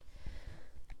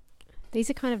These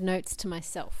are kind of notes to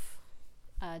myself,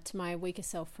 to my weaker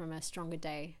self from a stronger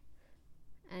day.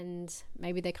 And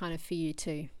maybe they're kind of for you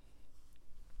too.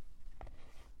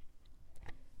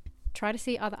 Try to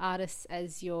see other artists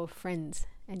as your friends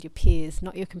and your peers,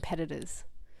 not your competitors.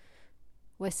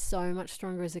 We're so much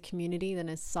stronger as a community than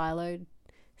as siloed,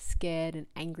 scared and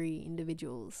angry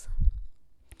individuals.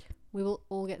 We will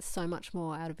all get so much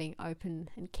more out of being open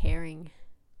and caring.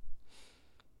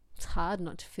 It's hard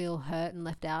not to feel hurt and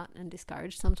left out and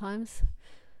discouraged sometimes,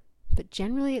 but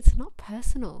generally it's not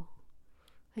personal.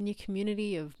 And your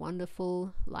community of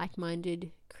wonderful,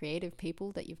 like-minded, creative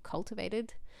people that you've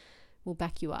cultivated will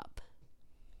back you up.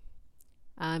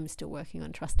 I'm still working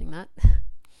on trusting that.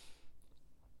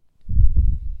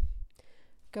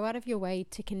 Go out of your way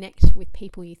to connect with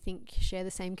people you think share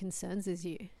the same concerns as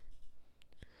you.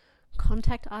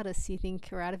 Contact artists you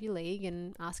think are out of your league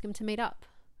and ask them to meet up.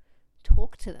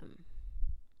 Talk to them.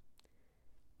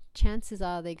 Chances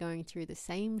are they're going through the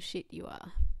same shit you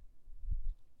are.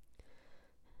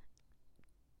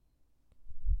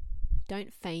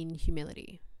 Don't feign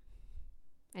humility.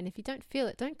 And if you don't feel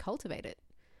it, don't cultivate it.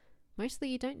 Mostly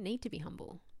you don't need to be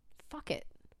humble. Fuck it.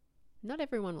 Not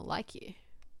everyone will like you.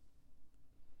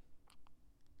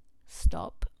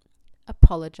 Stop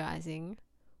apologizing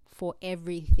for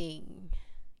everything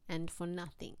and for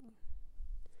nothing.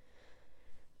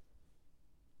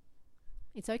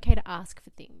 It's okay to ask for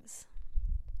things.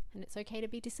 And it's okay to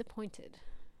be disappointed.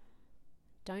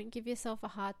 Don't give yourself a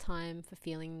hard time for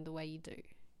feeling the way you do.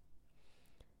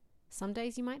 Some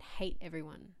days you might hate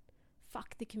everyone.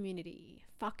 Fuck the community.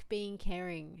 Fuck being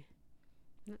caring.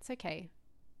 And that's okay.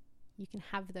 You can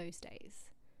have those days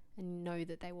and know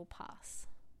that they will pass.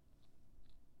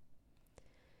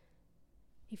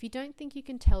 If you don't think you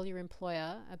can tell your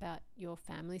employer about your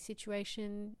family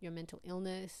situation, your mental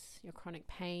illness, your chronic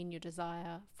pain, your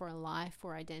desire for a life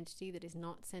or identity that is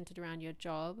not centered around your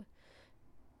job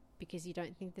because you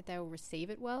don't think that they will receive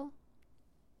it well,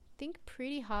 think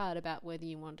pretty hard about whether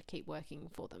you want to keep working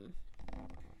for them.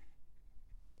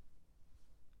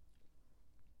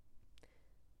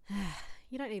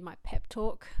 You don't need my pep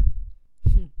talk.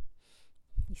 You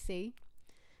see,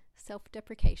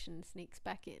 self-deprecation sneaks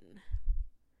back in.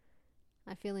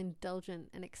 I feel indulgent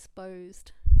and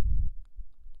exposed.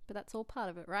 But that's all part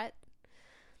of it, right?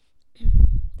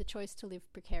 The choice to live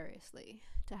precariously,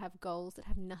 to have goals that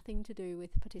have nothing to do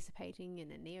with participating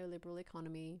in a neoliberal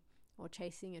economy or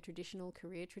chasing a traditional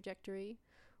career trajectory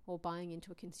or buying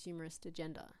into a consumerist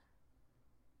agenda.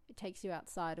 It takes you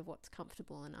outside of what's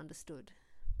comfortable and understood.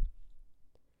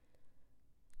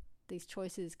 These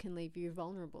choices can leave you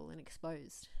vulnerable and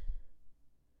exposed.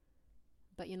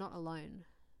 But you're not alone.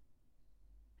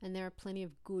 And there are plenty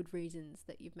of good reasons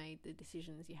that you've made the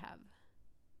decisions you have.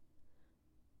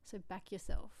 So back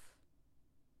yourself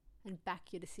and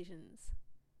back your decisions,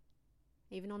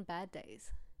 even on bad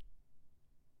days.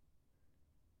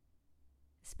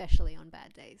 Especially on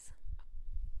bad days.